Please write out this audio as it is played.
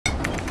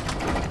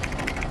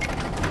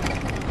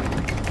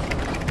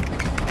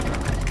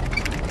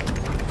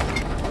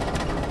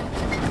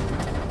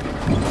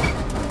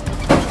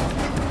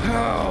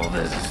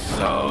this is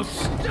so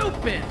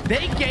stupid.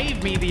 They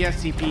gave me the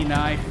SCP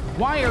knife.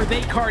 Why are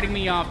they carting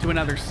me off to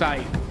another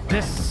site?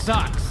 This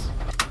sucks.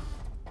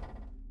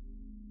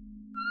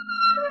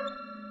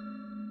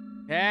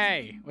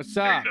 Hey, what's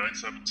up?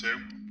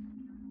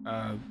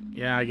 972.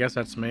 Yeah, I guess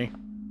that's me.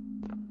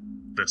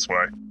 This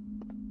way.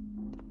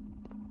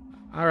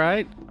 All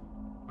right.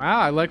 Wow,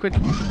 I like what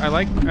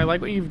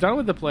you've done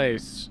with the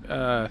place.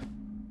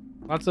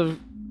 Lots of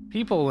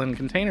people and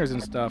containers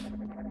and stuff.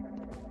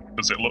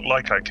 Does it look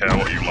like I care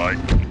what you like?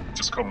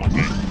 Just come with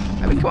me.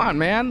 I mean, come on,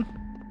 man.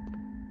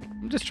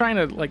 I'm just trying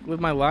to like live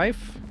my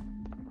life.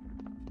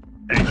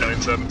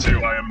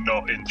 8972, I am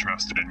not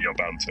interested in your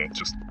banter.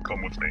 Just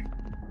come with me.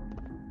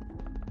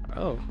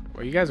 Oh,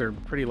 well, you guys are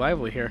pretty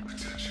lively here.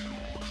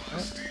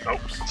 Oh,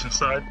 to the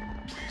side.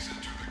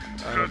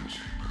 Good.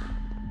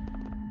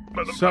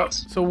 Let them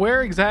pass. So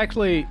where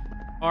exactly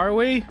are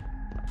we?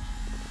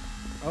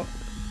 Oh.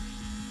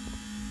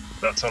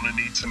 That's on a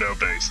need-to-know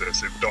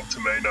basis. If Dr.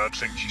 Maynard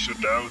thinks you should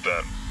know,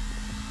 then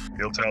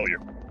he'll tell you.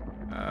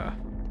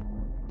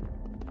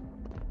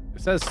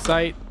 It says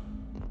site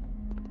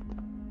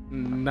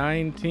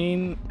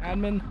 19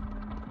 admin.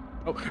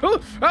 Oh,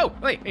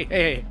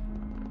 hey.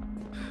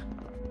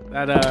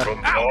 That,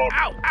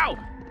 ow!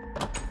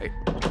 Hey,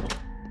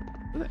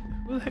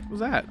 who the heck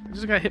was that? I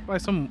just got hit by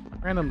some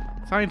random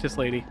scientist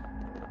lady.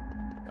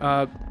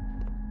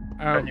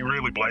 Can you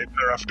really blame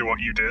her after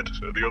what you did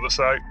at the other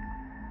site?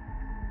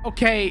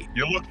 Okay.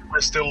 You're lucky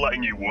we're still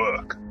letting you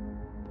work.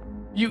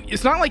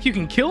 It's not like you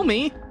can kill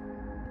me.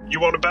 You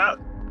want to bet?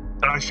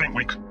 I think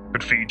we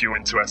could feed you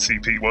into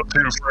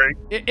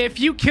SCP-123. If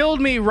you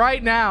killed me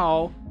right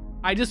now,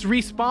 I just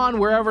respawn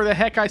wherever the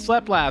heck I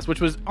slept last,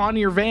 which was on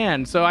your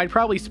van. So I'd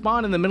probably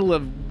spawn in the middle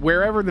of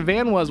wherever the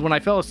van was when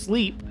I fell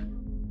asleep.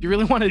 Do you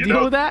really want to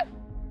deal with that?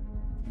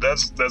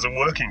 There's a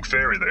working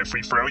theory that if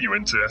we throw you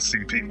into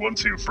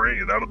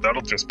SCP-123,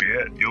 that'll just be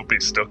it. You'll be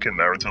stuck in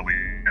there until the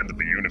end of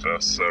the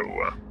universe. So,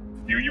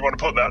 you want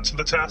to put that to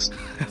the test?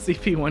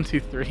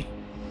 SCP-123.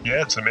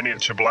 Yeah, it's a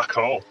miniature black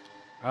hole.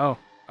 Oh,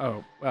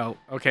 well,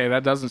 okay,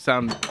 that doesn't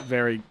sound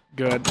very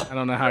good. I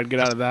don't know how I'd get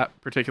out of that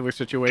particular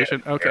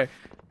situation. Okay.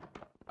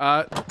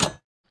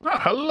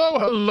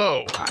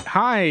 Hello.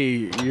 Hi,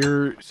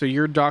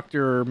 you're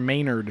Dr.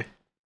 Maynard.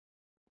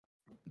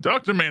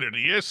 Dr. Maynard,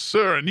 yes,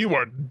 sir, and you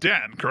are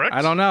Dan, correct?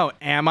 I don't know.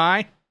 Am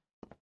I?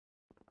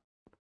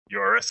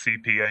 You're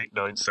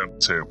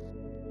SCP-8972.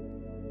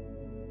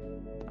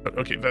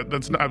 Okay,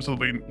 that's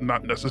absolutely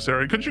not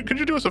necessary. Could you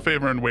do us a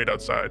favor and wait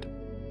outside?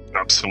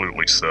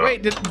 Absolutely, sir.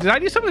 Wait, did I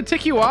do something to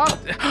tick you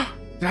off?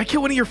 Did I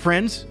kill one of your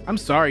friends? I'm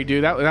sorry,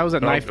 dude. That was a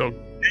knife. You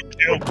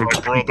killed my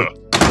brother.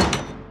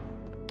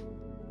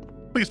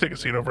 Please take a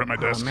seat over at my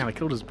desk. Oh man, I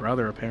killed his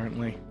brother,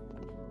 apparently.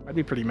 I'd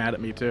be pretty mad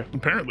at me, too.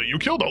 Apparently, you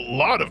killed a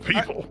lot of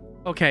people.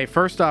 Okay,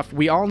 first off,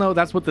 we all know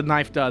that's what the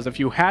knife does. If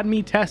you had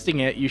me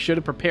testing it, you should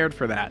have prepared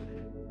for that.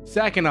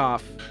 Second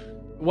off,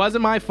 it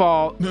wasn't my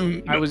fault.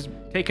 I was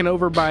taken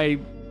over by...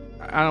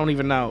 I don't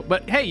even know.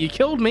 But hey, you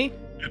killed me.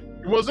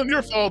 It wasn't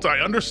your fault,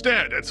 I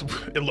understand.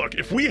 Look,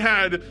 if we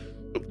have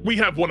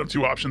one of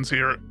two options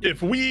here.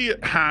 If we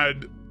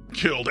had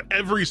killed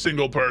every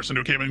single person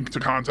who came into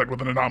contact with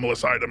an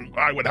anomalous item,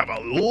 I would have a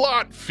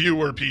lot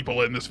fewer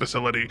people in this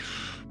facility.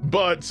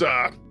 But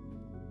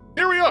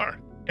here we are.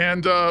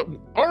 And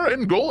our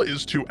end goal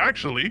is to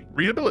actually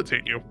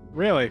rehabilitate you.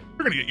 Really?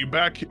 We're going to get you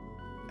back.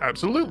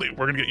 Absolutely.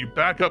 We're going to get you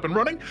back up and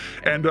running.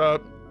 And we're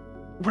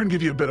going to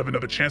give you a bit of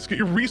another chance to get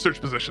your research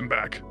position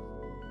back.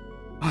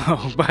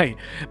 Oh,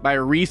 by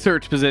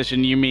research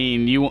position, you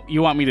mean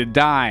you want me to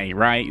die,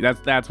 right?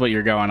 That's what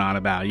you're going on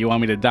about. You want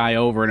me to die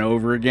over and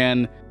over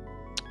again?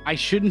 I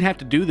shouldn't have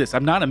to do this.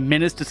 I'm not a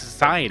menace to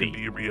society. To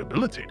be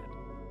rehabilitated.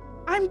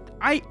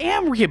 I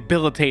am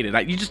rehabilitated.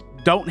 You just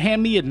don't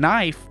hand me a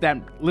knife that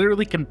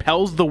literally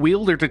compels the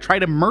wielder to try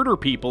to murder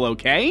people,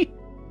 okay?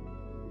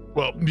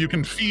 Well, you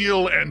can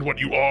feel and what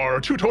you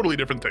are two totally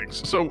different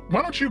things. So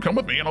why don't you come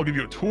with me and I'll give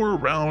you a tour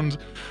around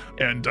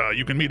and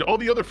you can meet all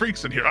the other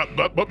freaks in here.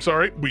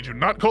 Sorry, we do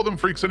not call them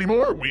freaks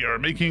anymore. We are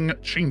making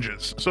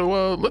changes.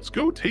 So let's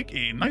go take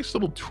a nice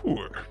little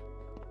tour.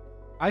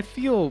 I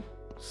feel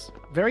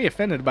very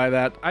offended by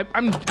that.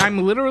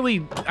 I'm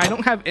literally, I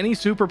don't have any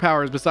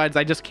superpowers besides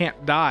I just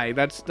can't die.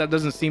 That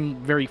doesn't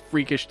seem very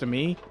freakish to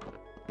me.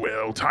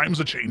 Well, times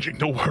are changing.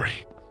 Don't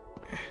worry.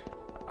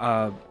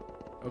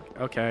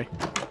 Okay.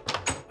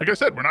 Like I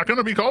said,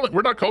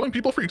 we're not calling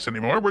people freaks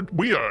anymore.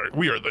 We are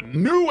the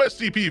new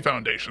SCP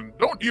Foundation.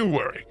 Don't you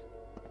worry.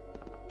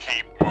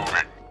 Keep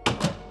moving.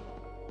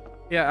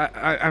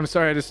 Yeah, I'm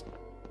sorry.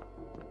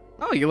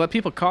 Oh, you let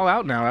people call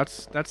out now.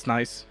 That's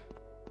nice.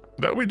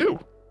 That we do.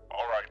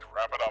 All right,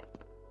 wrap it up.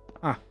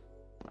 Huh.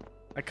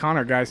 That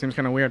Connor guy seems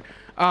kind of weird.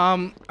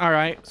 All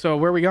right. So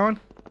where are we going?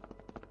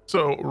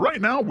 So right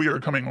now we are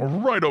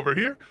coming right over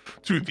here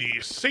to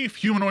the safe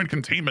humanoid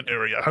containment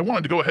area. I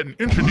wanted to go ahead and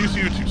introduce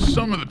you to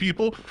some of the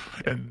people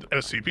and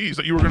SCPs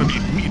that you are going to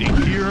be meeting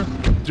here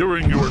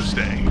during your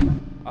stay.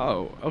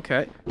 Oh,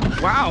 okay.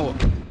 Wow.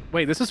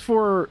 Wait, this is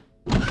for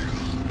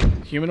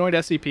humanoid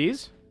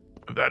SCPs?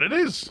 That it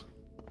is.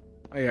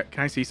 Oh, yeah.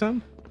 Can I see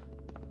some?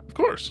 Of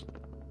course.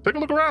 Take a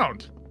look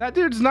around. That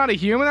dude's not a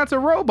human. That's a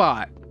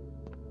robot.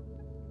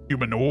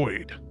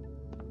 Humanoid.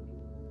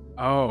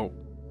 Oh.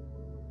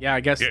 Yeah, I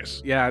guess.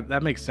 Yes. Yeah,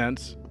 that makes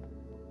sense.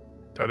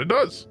 That it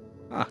does.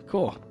 Ah,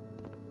 cool.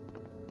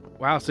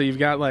 Wow, so you've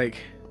got like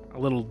a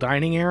little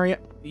dining area.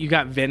 You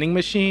got vending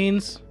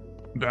machines.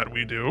 That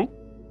we do.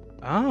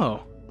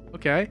 Oh,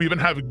 okay. We even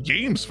have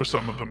games for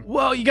some of them.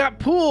 Whoa, you got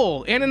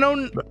pool and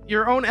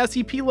your own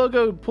SCP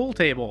logo pool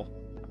table.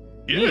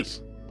 Yes.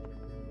 Neat.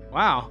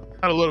 Wow.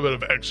 Had a little bit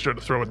of extra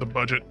to throw at the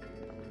budget.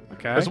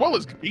 Okay. As well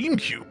as game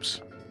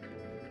cubes.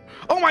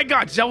 Oh my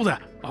God, Zelda!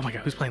 Oh my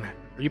God, who's playing that?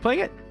 Are you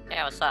playing it?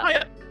 Yeah, what's up? Oh,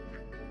 yeah.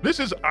 This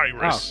is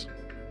Iris.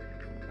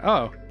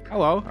 Oh,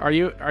 hello. Are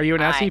you an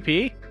Hi.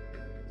 SCP?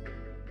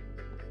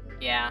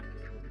 Yeah.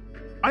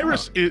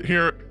 Iris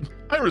here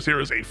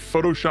is a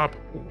Photoshop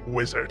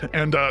wizard.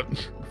 And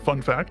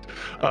fun fact,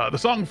 the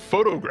song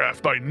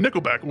 "Photograph" by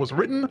Nickelback was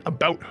written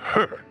about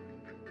her.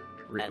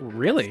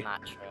 Really? That's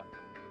not true.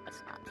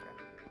 That's not true.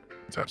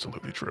 It's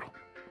absolutely true.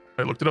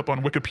 I looked it up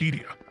on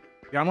Wikipedia.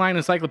 The online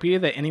encyclopedia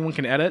that anyone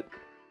can edit?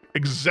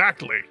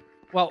 Exactly.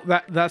 Well,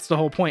 that's the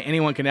whole point.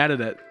 Anyone can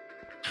edit it.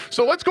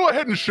 So let's go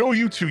ahead and show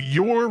you to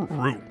your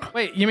room.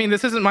 Wait, you mean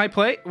this isn't my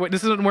place? Wait,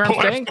 this isn't where I'm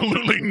staying?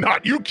 Absolutely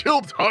not. You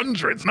killed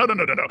hundreds. No.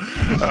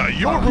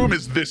 Your room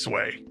is this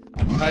way.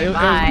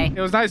 Bye.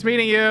 It was nice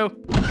meeting you.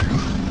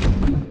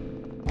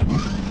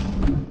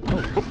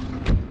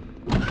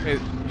 Oh.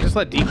 Wait, you just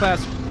let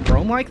D-Class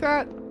roam like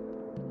that?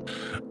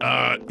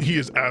 He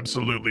is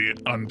absolutely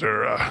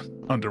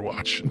under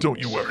watch. Don't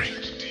you worry.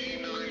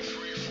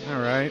 All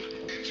right.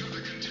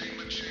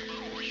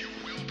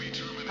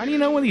 How do you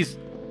know when these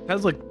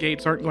Tesla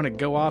gates aren't going to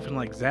go off and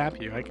like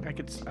zap you?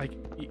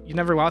 You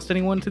never lost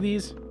anyone to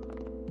these?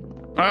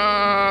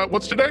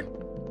 What's today?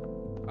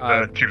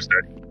 Tuesday.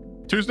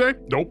 Tuesday?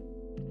 Nope.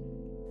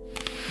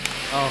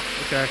 Oh,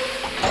 okay.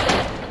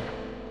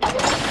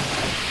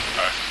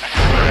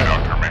 Hey,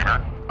 Dr.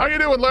 Maynard. How you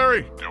doing,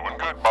 Larry? Doing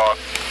good, boss.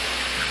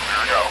 Here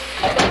we go.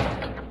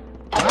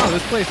 Wow,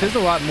 this place is a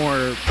lot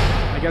more,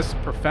 I guess,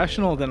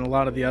 professional than a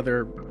lot of the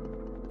other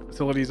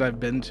facilities I've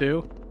been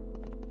to.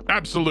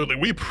 Absolutely.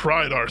 We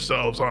pride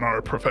ourselves on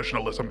our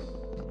professionalism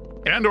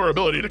and our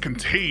ability to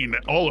contain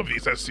all of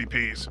these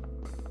SCPs.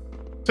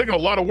 Taken a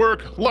lot of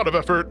work, a lot of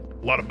effort,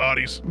 a lot of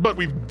bodies, but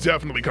we've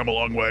definitely come a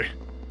long way.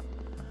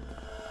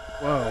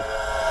 Whoa.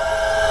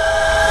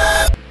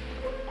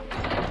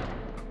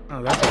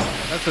 Oh,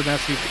 that's an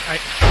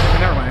SCP.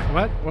 Never mind.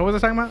 What was I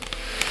talking about?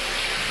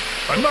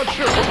 I'm not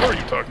sure. What were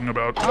you talking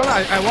about? I don't know.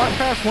 I walked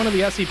past one of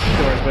the SCP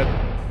doors, but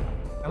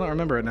I don't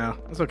remember it now.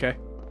 It's okay.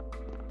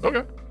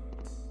 Okay.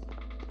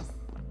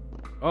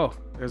 Oh,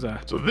 there's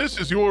a... So this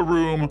is your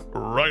room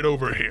right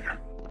over here.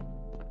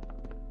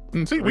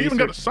 And see, we even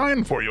got a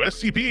sign for you.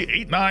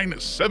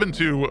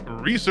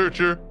 SCP-8972,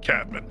 Researcher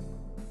Cavmin.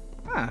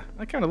 Ah,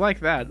 I kind of like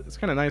that. It's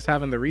kind of nice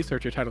having the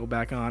researcher title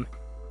back on.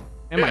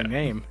 And my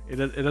name. It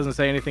doesn't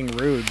say anything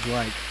rude,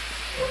 like...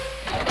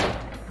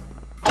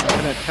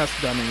 Internet test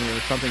dummy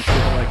or something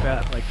stupid like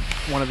that, like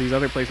one of these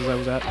other places I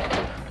was at.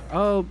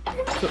 Oh,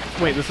 so,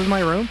 wait, this is my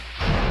room?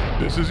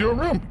 This is your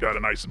room. Got a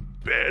nice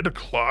bed, a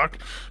clock,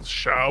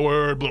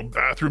 shower, little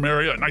bathroom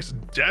area, a nice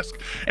desk,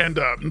 and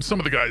some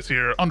of the guys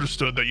here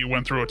understood that you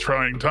went through a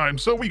trying time,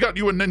 so we got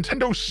you a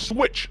Nintendo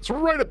Switch. It's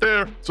right up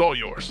there. It's all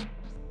yours.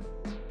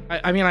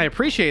 I mean, I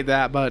appreciate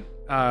that, but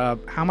how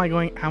am I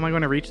going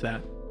to reach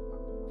that?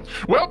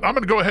 Well, I'm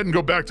going to go ahead and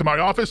go back to my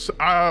office.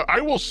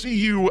 I will see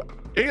you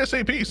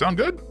ASAP. Sound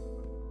good?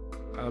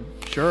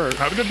 Sure.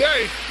 Have a good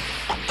day.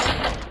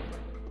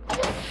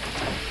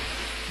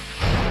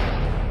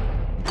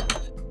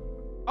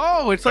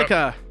 Oh, it's like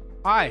a...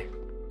 Hi.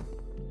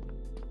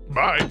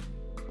 Bye.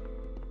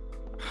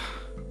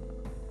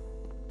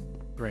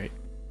 Great.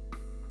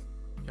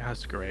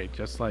 That's great.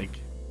 Just like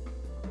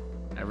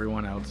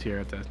everyone else here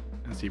at the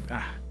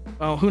SCP.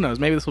 Well, who knows?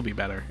 Maybe this will be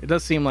better. It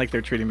does seem like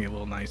they're treating me a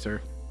little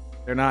nicer.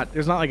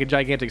 There's not like a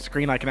gigantic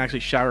screen I can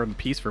actually shower in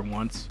peace for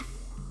once.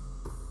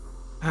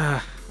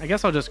 I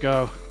guess I'll just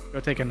go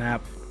take a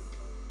nap.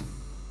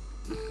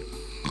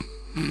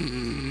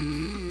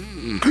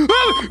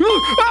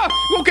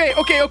 Okay.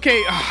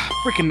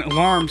 Freaking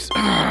alarms.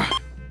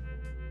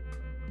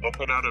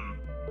 Open Adam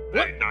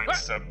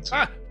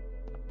 8972.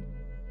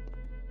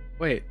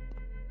 Wait.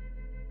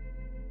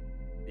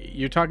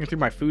 You're talking through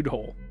my food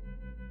hole.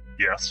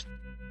 Yes.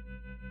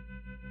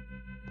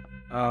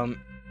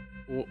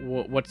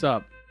 What's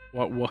up?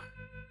 What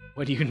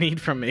do you need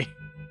from me?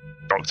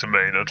 Dr.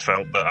 Maynard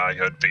felt that I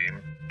had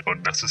been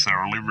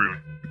unnecessarily rude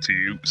to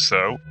you,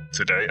 so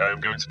today I am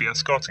going to be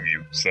escorting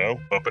you. So,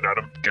 up and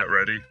Adam, get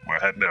ready. We're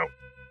heading out.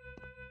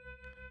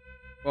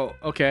 Well,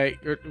 okay.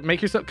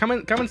 Make yourself come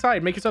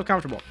inside. Make yourself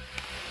comfortable.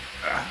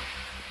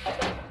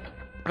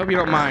 Hope you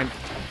don't mind.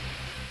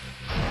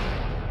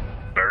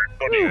 Very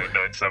funny,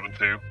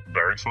 8972.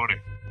 Very funny.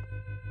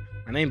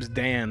 My name's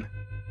Dan.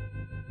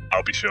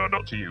 I'll be sure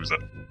not to use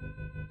it.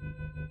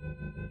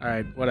 All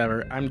right,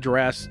 whatever. I'm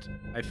dressed,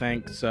 I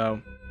think,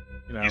 so,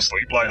 you know. You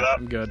sleep like that?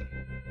 I'm good.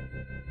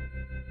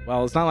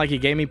 Well, it's not like he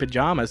gave me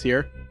pajamas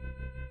here.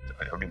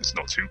 I mean, it's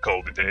not too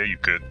cold in here. You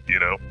could, you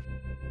know,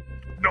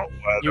 not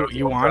wear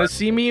You want to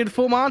see me in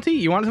full Monty?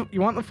 You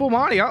want the full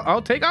Monty?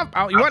 I'll take off.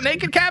 You want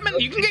naked Cavmin?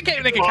 You can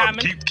get naked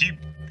Cavmin.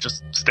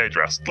 Just stay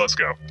dressed. Let's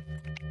go.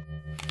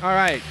 All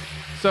right.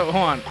 So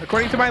hold on.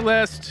 According to my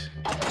list,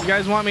 you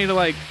guys want me to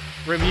like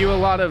review a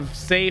lot of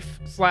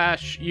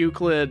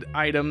safe/Euclid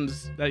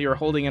items that you're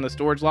holding in a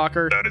storage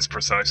locker. That is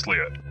precisely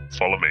it.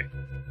 Follow me.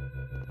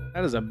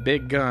 That is a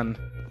big gun.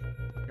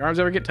 Your arms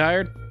ever get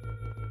tired?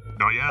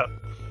 Not yet.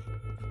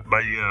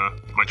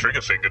 My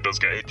trigger finger does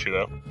get itchy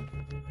though.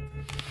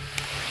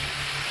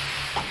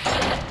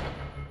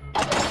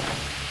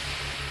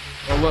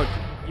 Well, look,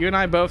 you and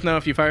I both know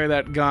if you fire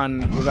that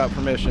gun without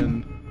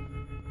permission,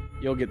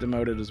 you'll get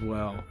demoted as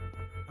well.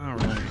 All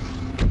right.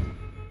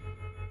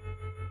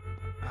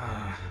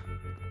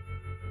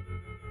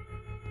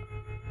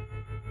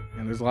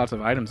 And there's lots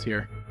of items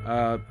here.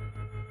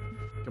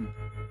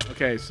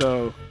 Okay,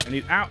 so I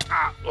need. Ow!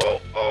 Ow!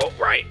 Oh!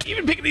 Right.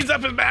 Even picking these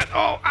up is bad.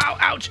 Oh! Ow!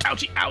 Ouch!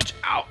 Ouchie! Ouch!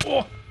 Ow!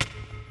 Oh!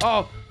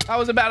 Oh! That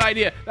was a bad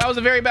idea. That was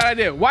a very bad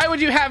idea. Why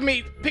would you have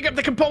me pick up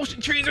the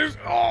compulsion tweezers?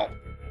 Oh!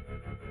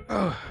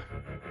 Ugh.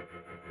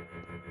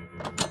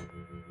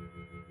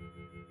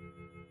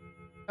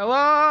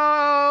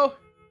 Hello?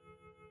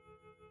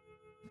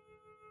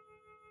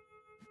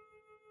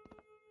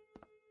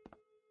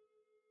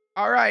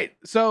 All right.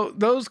 So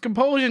those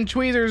compulsion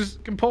tweezers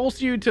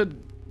compulse you to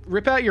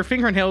rip out your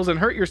fingernails and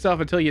hurt yourself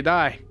until you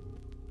die.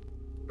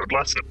 God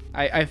bless it.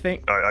 I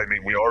think. I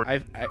mean, we are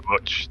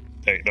much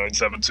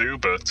 8972,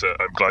 but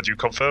I'm glad you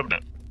confirmed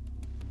it.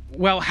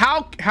 Well,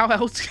 how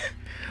else?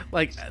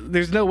 Like,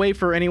 there's no way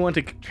for anyone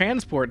to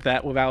transport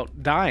that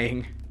without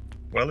dying.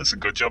 Well, it's a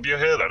good job you're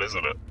here, then,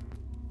 isn't it?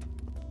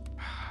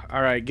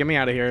 All right, get me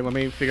out of here. Let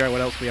me figure out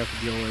what else we have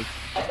to deal with.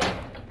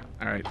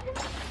 All right.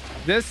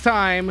 This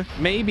time,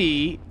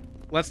 maybe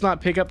let's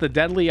not pick up the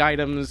deadly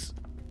items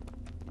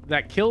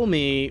that kill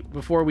me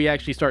before we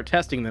actually start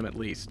testing them, at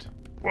least.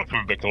 Welcome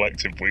to the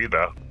collective we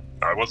there.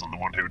 I wasn't the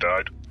one who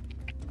died.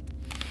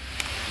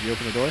 Did you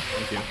open the door?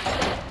 Thank you.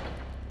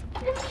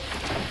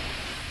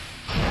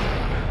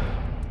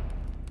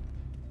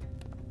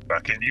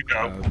 Back in you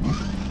go.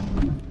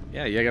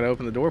 Yeah, you gotta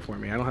open the door for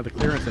me. I don't have the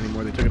clearance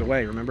anymore. They took it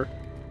away, remember?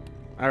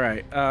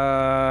 Alright,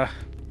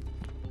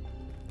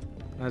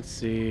 let's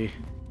see.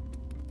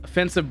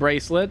 Offensive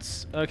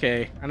bracelets.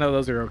 Okay, I know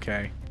those are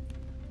okay.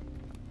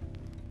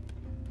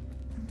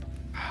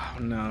 Oh,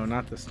 no,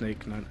 not the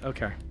snake nut.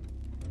 Okay.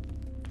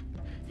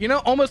 You know,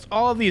 almost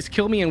all of these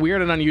kill me in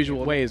weird and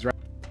unusual ways, right?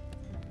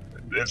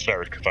 It's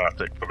very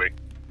cathartic for me.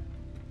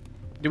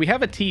 Do we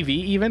have a TV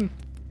even?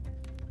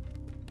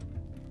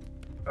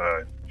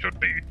 Should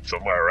be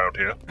somewhere around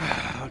here.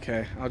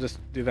 Okay, I'll just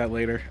do that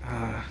later.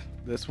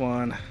 This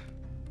one.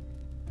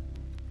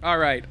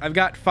 Alright, I've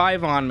got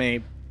 5 on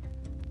me.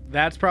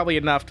 That's probably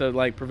enough to,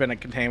 like, prevent a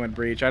containment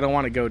breach. I don't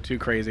want to go too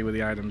crazy with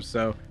the items,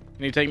 so...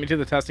 Can you take me to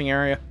the testing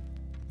area?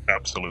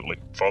 Absolutely.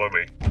 Follow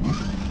me.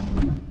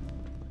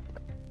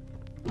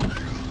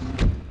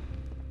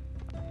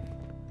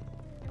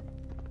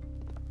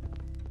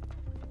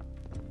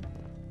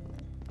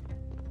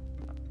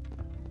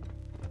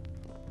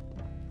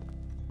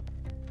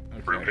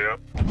 Through here.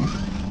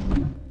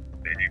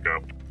 There you go.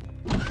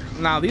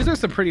 Now, these are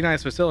some pretty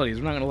nice facilities,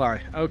 I'm not gonna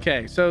lie.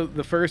 Okay, so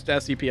the first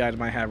SCP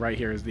item I have right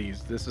here is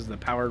these. This is the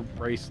power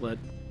bracelet.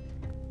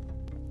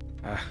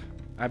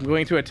 I'm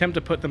going to attempt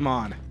to put them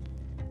on.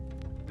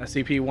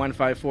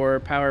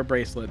 SCP-154 power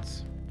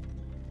bracelets.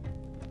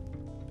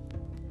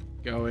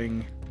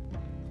 Going.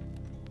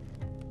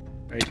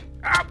 Right.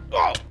 Ow!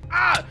 Oh!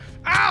 Ah!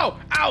 Ow!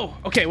 Ow!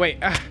 Okay, wait.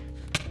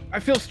 I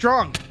feel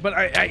strong, but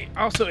I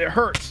also, it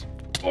hurts.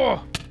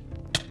 Oh!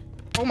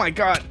 Oh my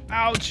god.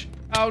 Ouch.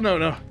 Oh,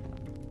 no.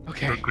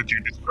 Okay. Could you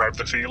describe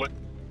the feeling?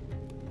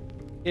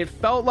 It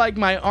felt like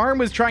my arm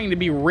was trying to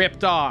be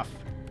ripped off.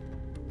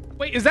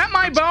 Wait, is that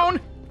my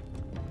bone?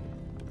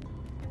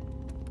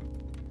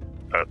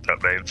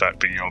 That may in fact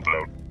be your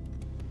bone.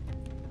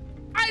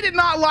 I did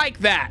not like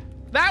that.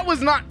 That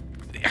was not...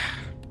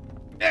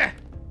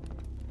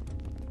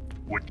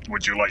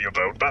 Would you like your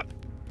bone back?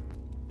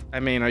 I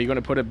mean, are you going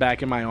to put it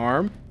back in my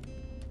arm?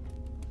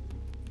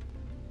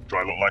 Do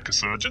I look like a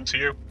surgeon to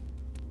you?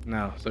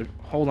 No, so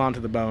hold on to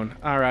the bone.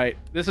 Alright,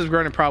 this is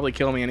going to probably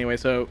kill me anyway,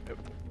 so...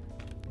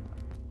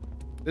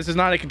 This is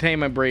not a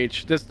containment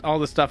breach. All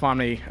this stuff on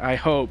me, I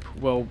hope,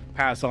 will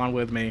pass on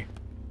with me.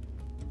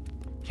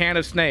 Can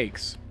of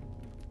snakes.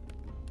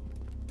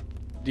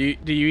 Do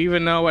you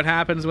even know what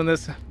happens when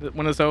this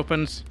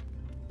opens?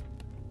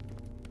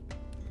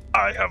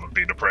 I haven't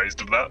been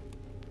appraised of that.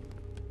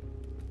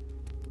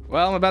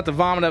 Well, I'm about to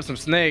vomit up some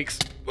snakes.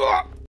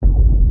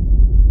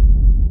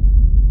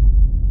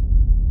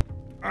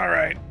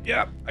 Alright,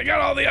 yep, I got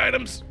all the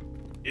items.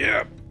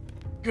 Yep,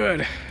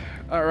 good.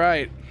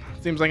 Alright,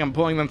 seems like I'm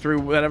pulling them through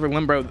whatever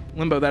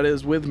limbo that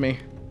is with me.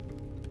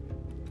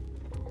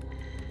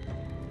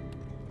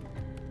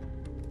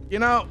 You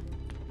know,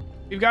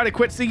 you've got to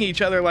quit seeing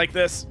each other like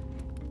this.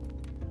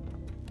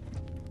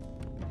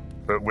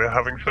 but we're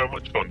having so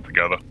much fun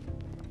together.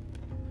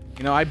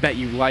 You know, I bet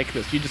you like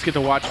this. You just get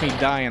to watch me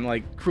die in,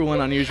 like, cruel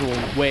and unusual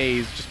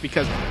ways just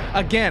because,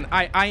 again,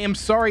 I am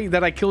sorry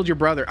that I killed your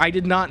brother. I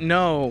did not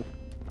know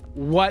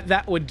what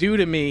that would do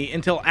to me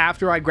until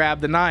after I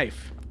grabbed the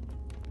knife.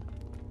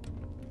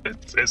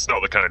 It's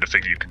not the kind of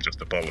thing you can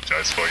just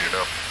apologize for, you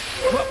know?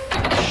 Well,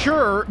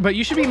 sure, but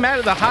you should be mad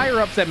at the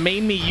higher-ups that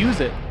made me use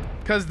it,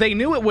 because they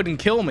knew it wouldn't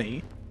kill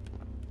me,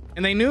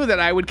 and they knew that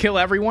I would kill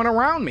everyone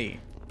around me.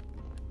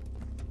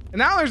 And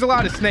now there's a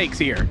lot of snakes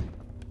here.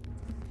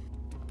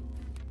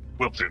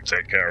 We'll soon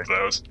take care of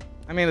those.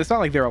 I mean, it's not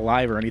like they're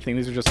alive or anything.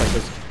 These are just like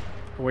those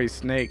toy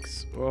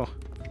snakes. Oh.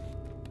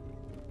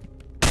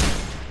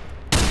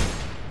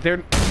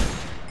 They're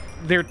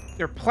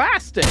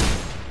plastic.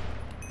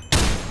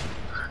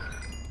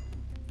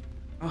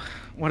 Oh,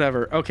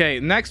 whatever. Okay,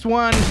 next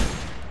one.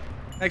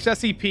 Next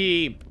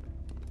SCP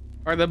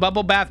are the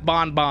bubble bath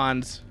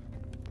bonbons.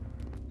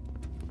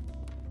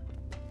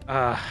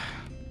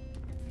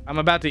 I'm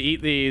about to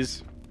eat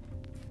these.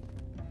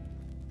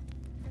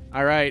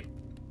 All right.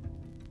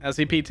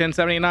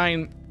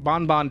 SCP-1079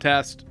 bonbon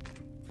test.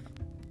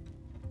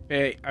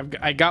 Okay,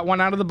 I got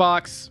one out of the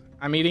box.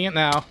 I'm eating it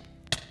now.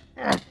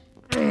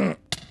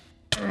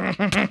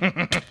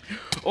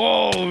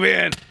 Oh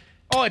man.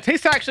 Oh, it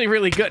tastes actually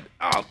really good.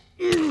 Oh.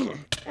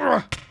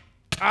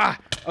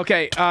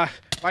 Okay.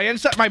 My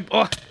inside my.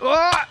 All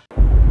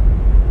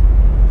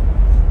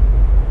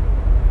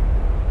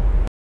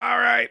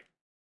right.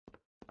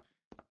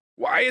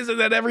 Why is it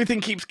that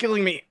everything keeps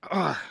killing me?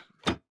 Oh.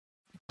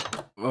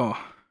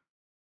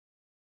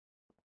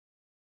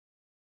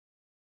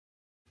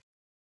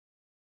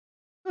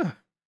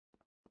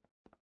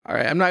 All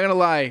right, I'm not gonna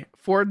lie.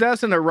 4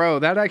 deaths in a row.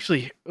 That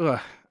actually,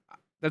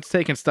 that's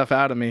taking stuff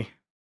out of me.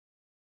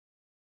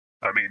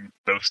 I mean,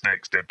 those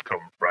snakes did come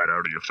right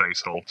out of your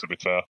face hole, to be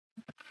fair.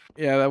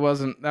 Yeah, that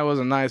wasn't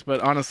nice, but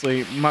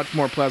honestly, much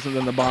more pleasant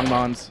than the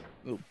bonbons.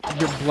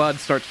 Your blood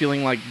starts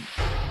feeling like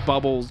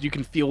bubbles. You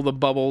can feel the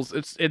bubbles.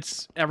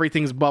 It's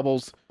everything's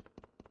bubbles.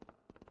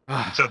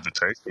 You said the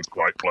taste was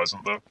quite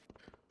pleasant, though.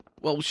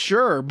 Well,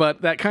 sure,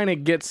 but that kind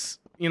of gets,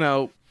 you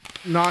know,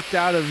 knocked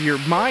out of your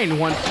mind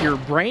once your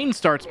brain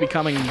starts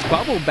becoming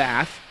bubble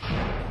bath.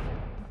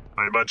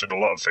 I imagine a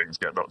lot of things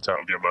get knocked out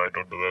of your mind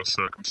under those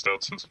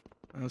circumstances.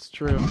 That's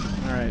true.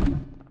 All right.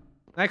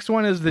 Next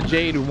one is the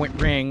Jade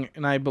Ring,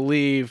 and I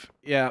believe,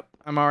 yeah,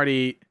 I'm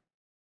already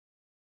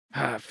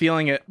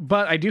feeling it,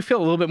 but I do feel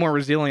a little bit more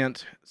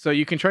resilient, so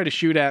you can try to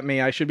shoot at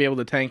me. I should be able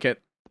to tank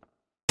it.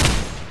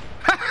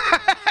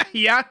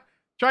 Yeah?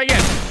 Try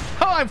again.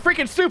 Oh, I'm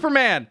freaking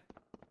Superman!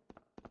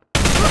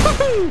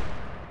 Woo-hoo!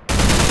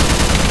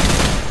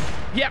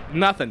 Yep,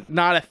 nothing.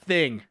 Not a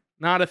thing.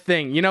 Not a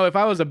thing. You know, if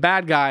I was a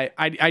bad guy,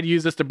 I'd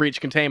use this to breach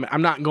containment.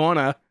 I'm not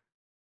gonna.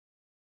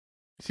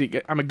 See,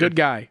 I'm a good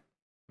guy.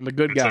 I'm a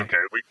good guy. It's okay.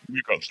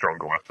 We've got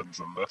stronger weapons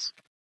than this.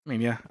 I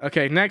mean, yeah.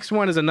 Okay, next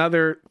one is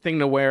another thing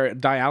to wear. A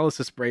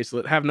dialysis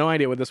bracelet. Have no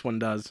idea what this one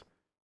does.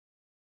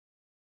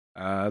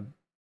 I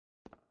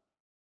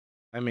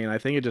mean, I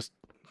think it just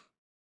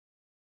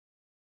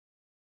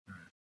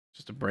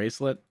a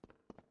bracelet.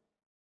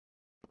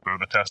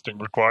 Further testing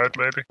required,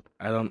 maybe?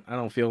 I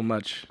don't feel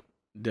much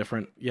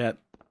different yet.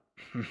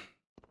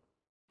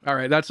 All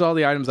right, that's all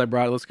the items I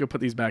brought. Let's go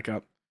put these back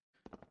up.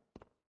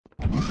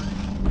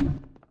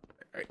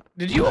 Right.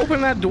 Did you open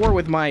that door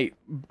with my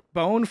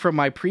bone from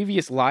my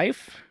previous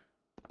life?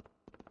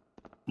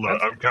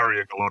 Look, I'm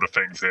carrying a lot of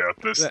things here.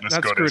 This that's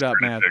gun screwed is up,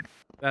 pretty man. big.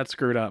 That's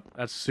screwed up.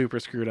 That's super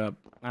screwed up.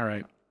 All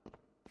right.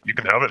 You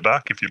can have it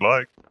back if you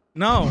like.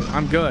 No,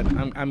 I'm good.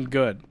 I'm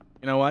good.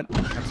 You know what?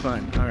 That's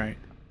fine. All right.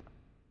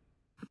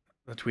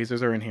 The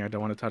tweezers are in here. I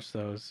don't want to touch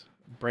those.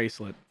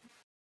 Bracelet.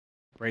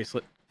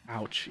 Bracelet.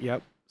 Ouch.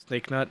 Yep.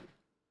 Snake nut.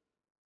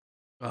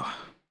 Ugh.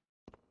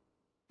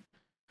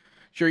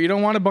 Sure you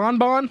don't want a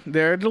bonbon?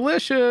 They're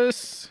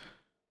delicious.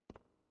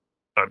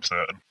 I'm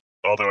certain.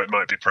 Although it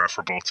might be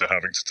preferable to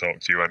having to talk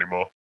to you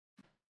anymore.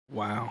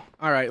 Wow.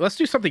 All right, let's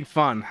do something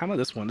fun. How about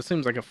this one? This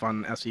seems like a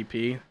fun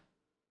SCP.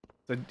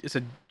 It's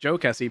a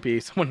joke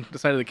SCP. Someone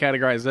decided to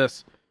categorize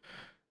this.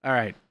 All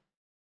right.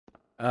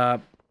 I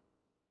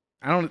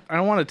don't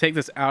want to take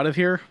this out of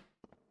here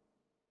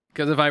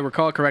because if I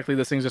recall correctly,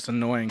 this thing's just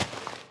annoying.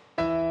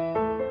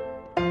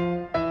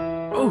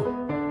 Oh,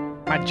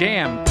 my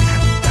jam.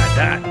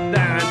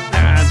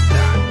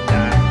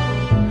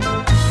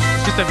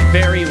 Just a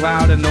very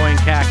loud, annoying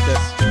cactus.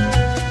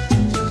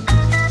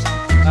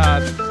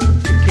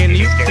 Can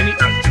you?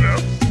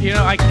 You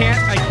know, I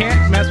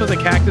can't mess with a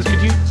cactus.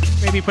 Could you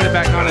maybe put it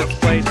back on its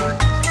place?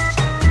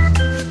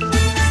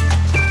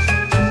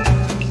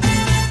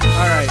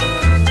 All right.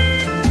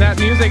 That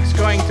music's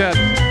going to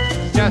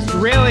just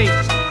really.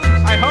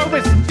 I hope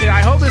this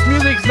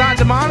music's not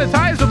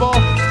demonetizable.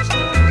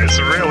 It's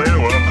a real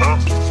earworm, huh?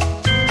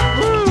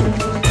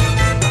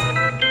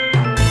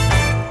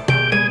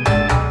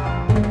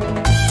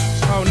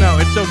 Oh no,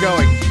 it's still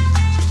going.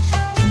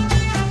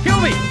 Kill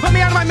me! Put me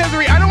out of my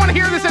misery! I don't want to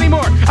hear this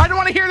anymore! I don't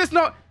want to hear this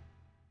no...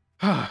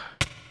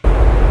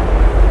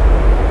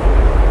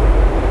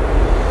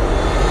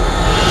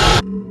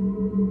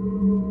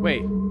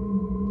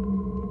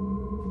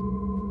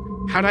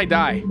 How'd I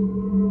die?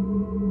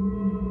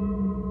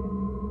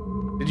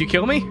 Did you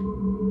kill me?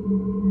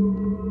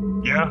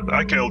 Yeah,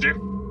 I killed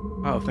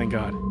you. Oh, thank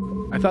God.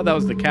 I thought that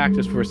was the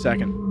cactus for a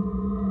second.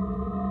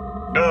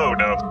 No,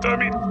 I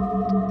mean,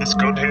 this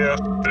gun here,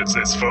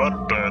 it's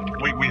fun, but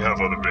we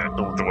have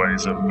other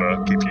ways of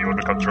keeping you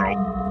under control.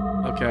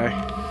 Okay.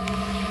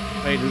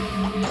 Wait,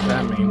 what does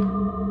that mean?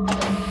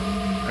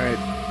 Alright.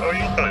 Oh,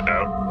 you'll find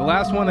out. The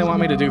last one they want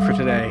me to do for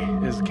today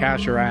is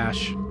Cash or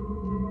Ash.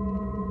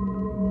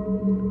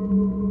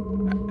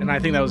 And I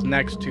think that was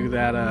next to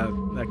that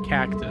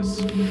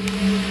cactus.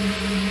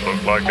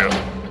 Look like it.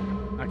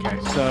 Okay,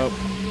 so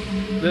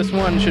this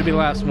one should be the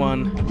last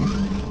one.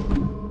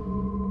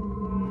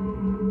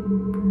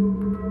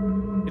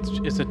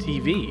 It's a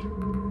TV.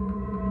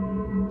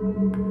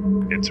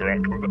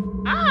 Interact with it.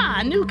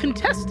 Ah, new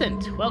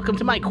contestant. Welcome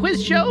to my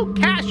quiz show,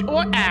 Cash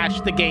or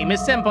Ash. The game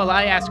is simple.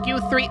 I ask you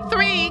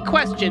three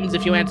questions.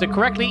 If you answer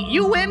correctly,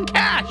 you win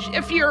cash.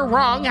 If you're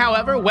wrong,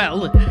 however,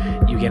 well,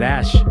 you get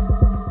Ash.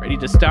 Ready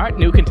to start,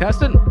 new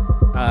contestant?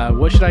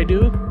 What should I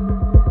do?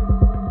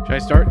 Should I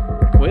start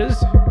the quiz?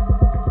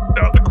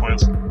 Start the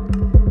quiz.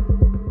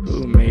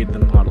 Who made the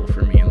model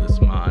for me in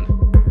this mod?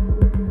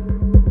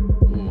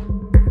 Ooh.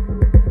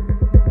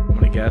 I'm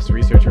gonna guess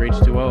researcher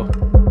H2O.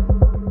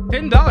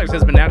 $10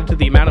 has been added to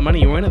the amount of money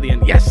you win at the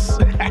end. Yes!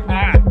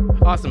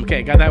 Awesome.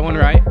 Okay, got that one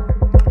right.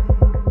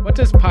 What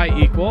does pi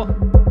equal?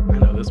 I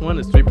know this one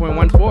is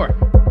 3.14.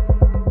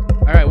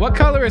 Alright, what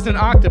color is an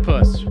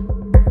octopus?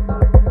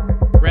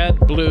 Red,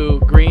 blue,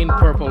 green,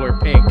 purple, or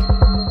pink?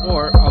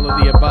 Or all of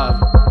the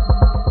above?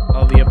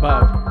 All of the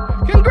above.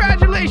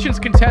 Congratulations,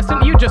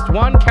 contestant! You just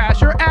won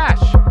Cash or Ash.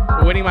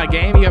 For winning my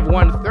game, you have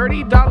won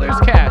 $30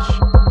 cash.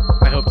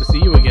 I hope to see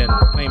you again.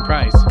 Claim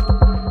prize.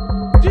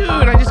 Dude,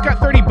 I just got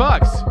 30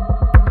 bucks.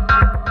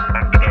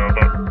 Hand it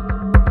over.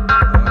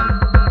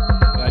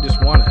 But I just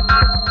won it.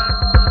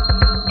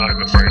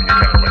 I'm afraid we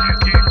can't let you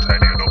keep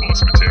any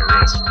anomalous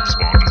materials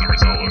spawned as a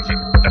result of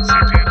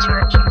SCP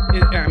interaction.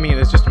 I mean,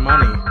 it's just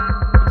money.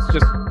 It's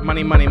just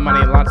money,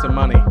 lots of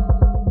money.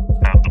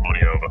 Hand the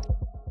money over.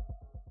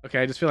 Okay,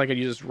 I just feel like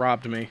you just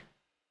robbed me.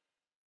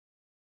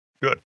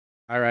 Good.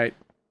 Alright.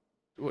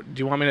 Do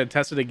you want me to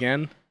test it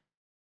again?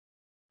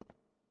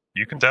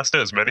 You can test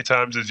it as many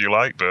times as you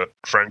like, but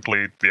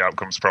frankly, the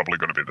outcome's probably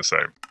going to be the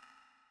same.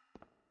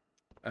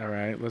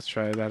 Alright, let's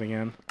try that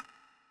again.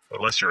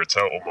 Unless you're a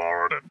total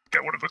moron and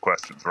get one of the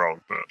questions wrong,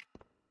 but...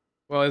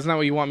 Well, isn't that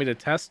what you want me to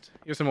test?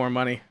 Here's some more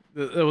money.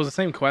 It was the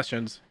same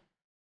questions.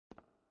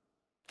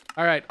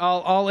 Alright,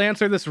 I'll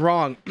answer this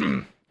wrong.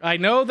 I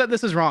know that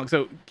this is wrong,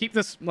 so keep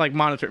this, like,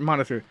 monitor.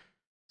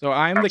 So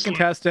I'm the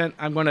contestant.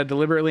 I'm going to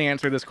deliberately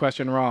answer this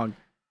question wrong.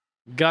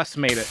 Gus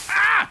made it.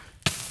 Ah!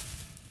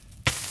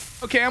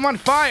 Okay, I'm on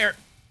fire.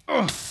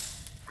 Ugh.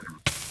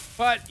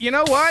 But you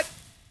know what?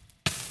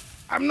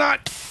 I'm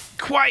not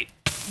quite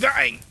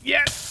dying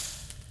yet.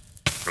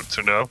 Good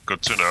to know,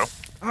 good to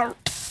know.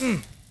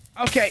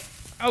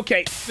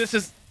 Okay, this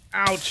is...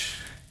 Ouch.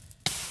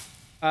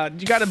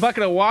 You got a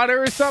bucket of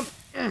water or something?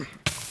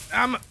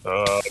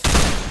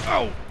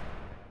 Oh.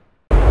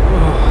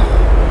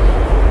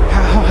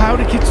 How'd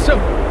it get so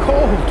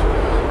cold?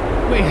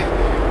 Wait,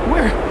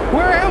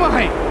 where am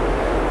I?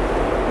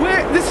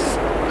 This is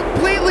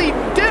completely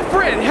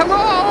different.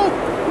 Hello?